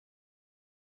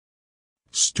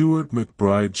Stuart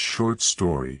MacBride's short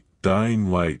story, Dying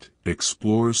Light,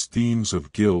 explores themes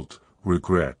of guilt,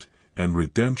 regret, and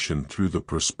redemption through the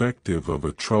perspective of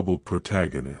a troubled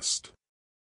protagonist.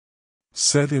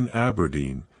 Set in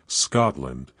Aberdeen,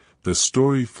 Scotland, the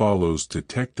story follows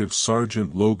Detective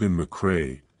Sergeant Logan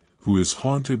McRae, who is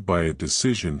haunted by a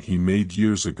decision he made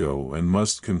years ago and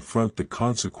must confront the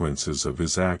consequences of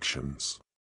his actions.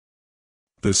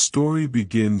 The story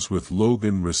begins with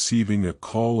Logan receiving a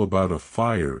call about a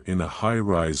fire in a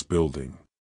high-rise building.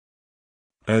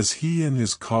 As he and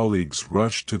his colleagues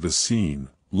rush to the scene,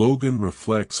 Logan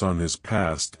reflects on his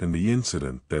past and the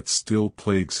incident that still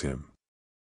plagues him.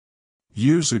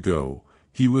 Years ago,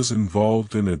 he was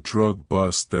involved in a drug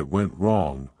bust that went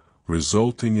wrong,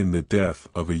 resulting in the death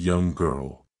of a young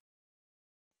girl.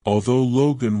 Although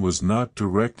Logan was not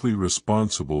directly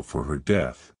responsible for her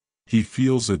death, he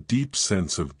feels a deep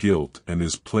sense of guilt and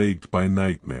is plagued by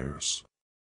nightmares.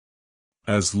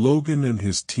 As Logan and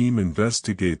his team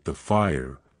investigate the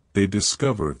fire, they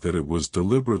discover that it was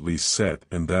deliberately set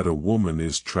and that a woman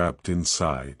is trapped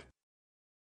inside.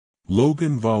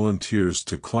 Logan volunteers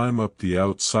to climb up the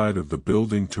outside of the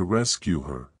building to rescue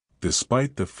her,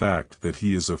 despite the fact that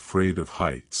he is afraid of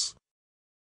heights.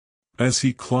 As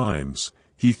he climbs,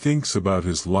 he thinks about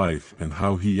his life and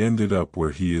how he ended up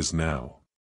where he is now.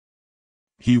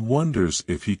 He wonders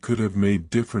if he could have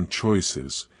made different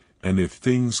choices, and if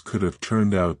things could have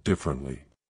turned out differently.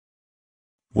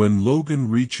 When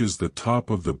Logan reaches the top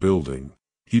of the building,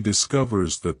 he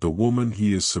discovers that the woman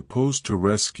he is supposed to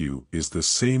rescue is the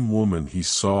same woman he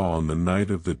saw on the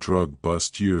night of the drug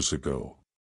bust years ago.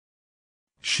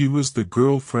 She was the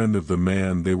girlfriend of the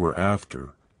man they were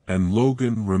after, and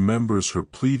Logan remembers her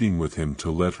pleading with him to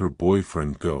let her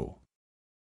boyfriend go.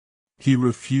 He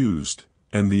refused,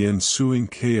 and the ensuing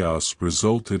chaos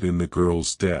resulted in the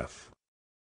girl's death.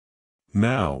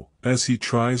 Now, as he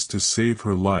tries to save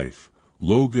her life,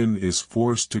 Logan is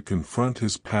forced to confront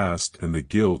his past and the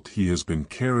guilt he has been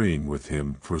carrying with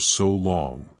him for so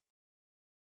long.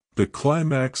 The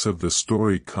climax of the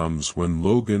story comes when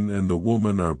Logan and the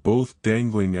woman are both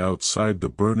dangling outside the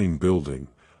burning building,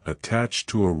 attached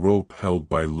to a rope held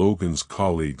by Logan's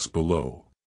colleagues below.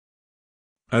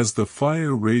 As the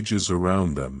fire rages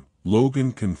around them,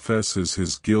 Logan confesses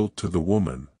his guilt to the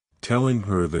woman, telling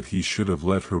her that he should have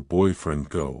let her boyfriend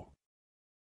go.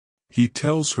 He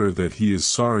tells her that he is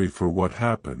sorry for what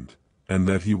happened, and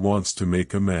that he wants to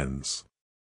make amends.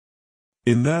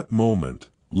 In that moment,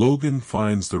 Logan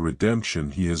finds the redemption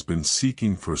he has been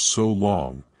seeking for so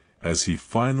long, as he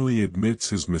finally admits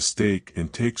his mistake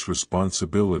and takes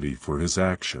responsibility for his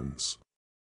actions.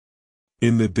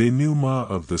 In the denouement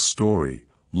of the story,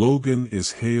 Logan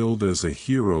is hailed as a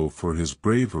hero for his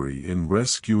bravery in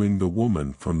rescuing the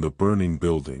woman from the burning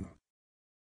building.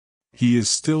 He is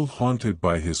still haunted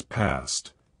by his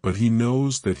past, but he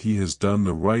knows that he has done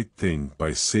the right thing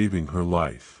by saving her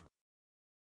life.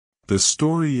 The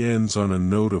story ends on a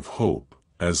note of hope,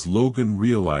 as Logan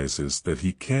realizes that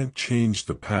he can't change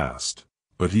the past,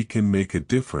 but he can make a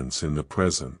difference in the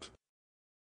present.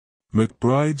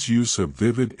 MacBride's use of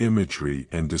vivid imagery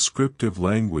and descriptive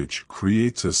language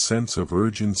creates a sense of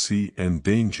urgency and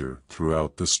danger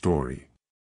throughout the story.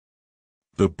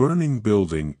 The burning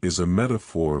building is a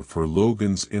metaphor for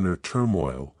Logan's inner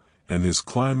turmoil, and his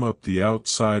climb up the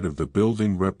outside of the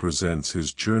building represents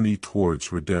his journey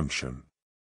towards redemption.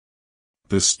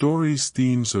 The story's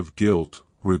themes of guilt,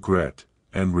 regret,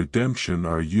 and redemption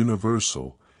are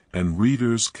universal, and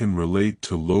readers can relate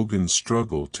to Logan's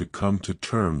struggle to come to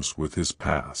terms with his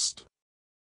past.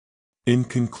 In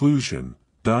conclusion,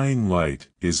 Dying Light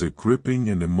is a gripping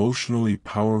and emotionally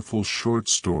powerful short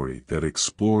story that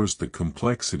explores the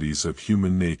complexities of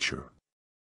human nature.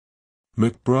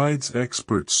 MacBride's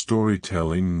expert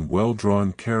storytelling and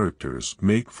well-drawn characters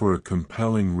make for a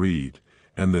compelling read,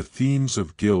 and the themes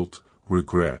of guilt,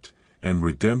 regret, and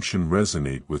redemption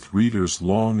resonate with readers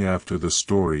long after the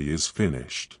story is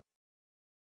finished.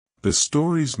 The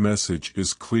story's message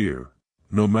is clear: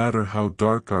 no matter how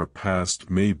dark our past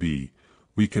may be,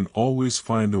 we can always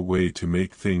find a way to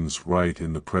make things right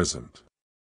in the present.